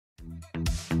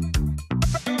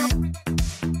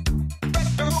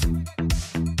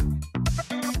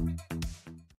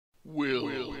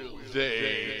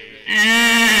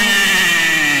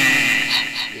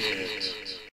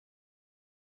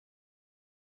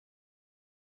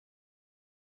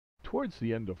Towards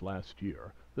the end of last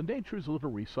year, the Nature's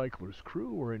Little Recyclers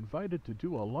crew were invited to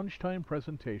do a lunchtime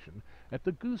presentation at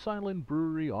the Goose Island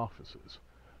Brewery offices.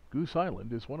 Goose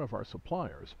Island is one of our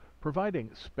suppliers,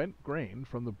 providing spent grain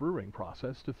from the brewing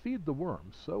process to feed the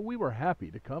worms, so we were happy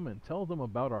to come and tell them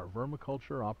about our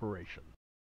vermiculture operation.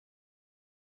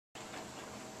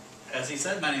 As he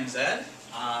said, my name's Ed.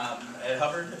 Ed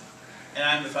Hubbard, and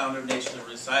I'm the founder of Nature's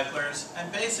Little Recyclers.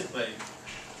 And basically,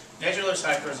 Nature's Little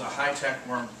Recyclers is a high-tech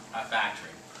worm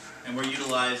factory, and we're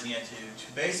utilizing it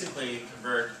to basically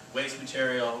convert waste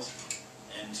materials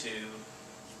into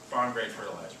farm-grade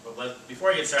fertilizer. But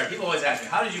before I get started, people always ask me,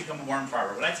 how did you become a worm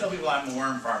farmer? When I tell people I'm a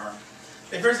worm farmer,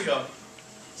 they first go,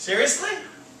 seriously?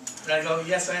 And I go,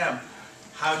 yes, I am.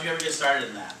 How did you ever get started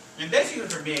in that? And basically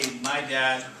for me, my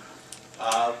dad,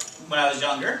 when I was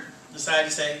younger, decided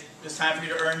to say, it's time for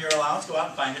you to earn your allowance, go out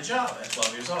and find a job at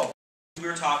 12 years old. We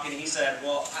were talking, and he said,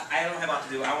 well, I don't have a lot to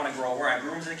do. I want to grow worms. I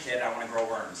grew worms as a kid. I want to grow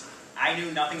worms. I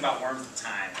knew nothing about worms at the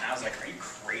time. And I was like, are you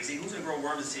crazy? Who's going to grow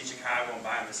worms in the city of Chicago and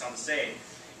buy them to sell them to save?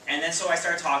 And then so I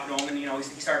started talking to him, and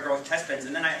he started growing test beds.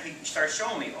 And then he started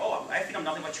showing me, oh, I feed them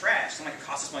nothing but trash. It's like it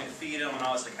costs us money to feed them. And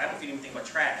I was like, I don't feed them anything but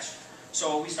trash.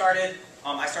 So we started,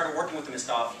 I started working with him and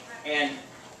stuff. And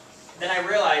then I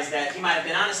realized that he might have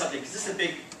been onto something, because this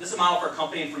is a model for a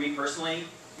company and for me personally.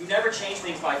 You never change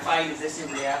things by fighting existing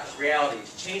reality.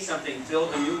 To change something,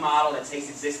 build a new model that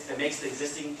makes the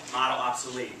existing model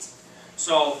obsolete.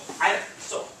 So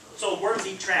worms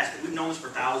eat trash, but we've known this for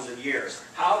thousands of years.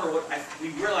 However, we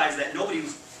realized that nobody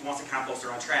wants to compost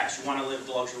their own trash. We want to live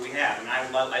the luxury we have. I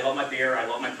mean, I love my beer, I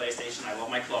love my PlayStation, I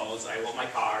love my clothes, I love my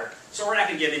car. So we're not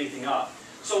going to give anything up.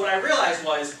 So what I realized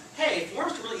was, hey, if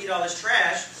worms can really eat all this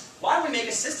trash, why don't we make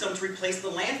a system to replace the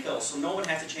landfill so no one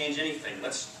has to change anything?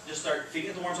 Let's just start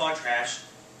feeding the worms all our trash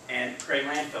and create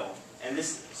landfill. And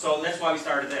so that's why we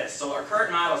started this. So our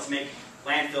current model is to make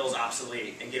landfills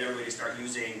obsolete and get everybody to start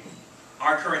using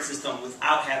our current system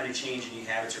without having to change any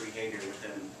habits or behavior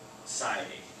within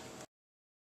society.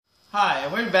 Hi,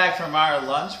 and we're back from our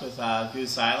lunch with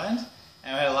Goose Island.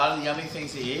 And we had a lot of yummy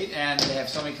things to eat, and they have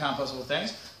so many compostable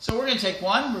things. So we're going to take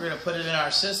one, we're going to put it in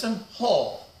our system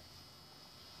whole.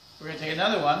 We're going to take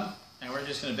another one, and we're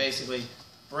just going to basically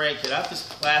break it up. This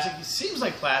plastic, it seems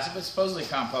like plastic, but it's supposedly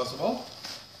compostable.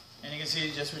 And you can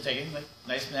see just we're taking like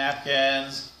nice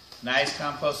napkins, nice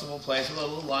compostable place with a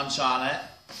little lunch on it.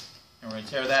 And we're going to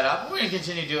tear that up. We're going to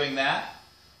continue doing that.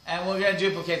 And we're going to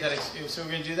duplicate that. So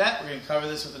we're going to do that. We're going to cover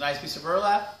this with a nice piece of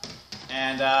burlap.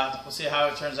 And we'll see how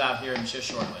it turns out here in just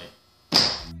shortly.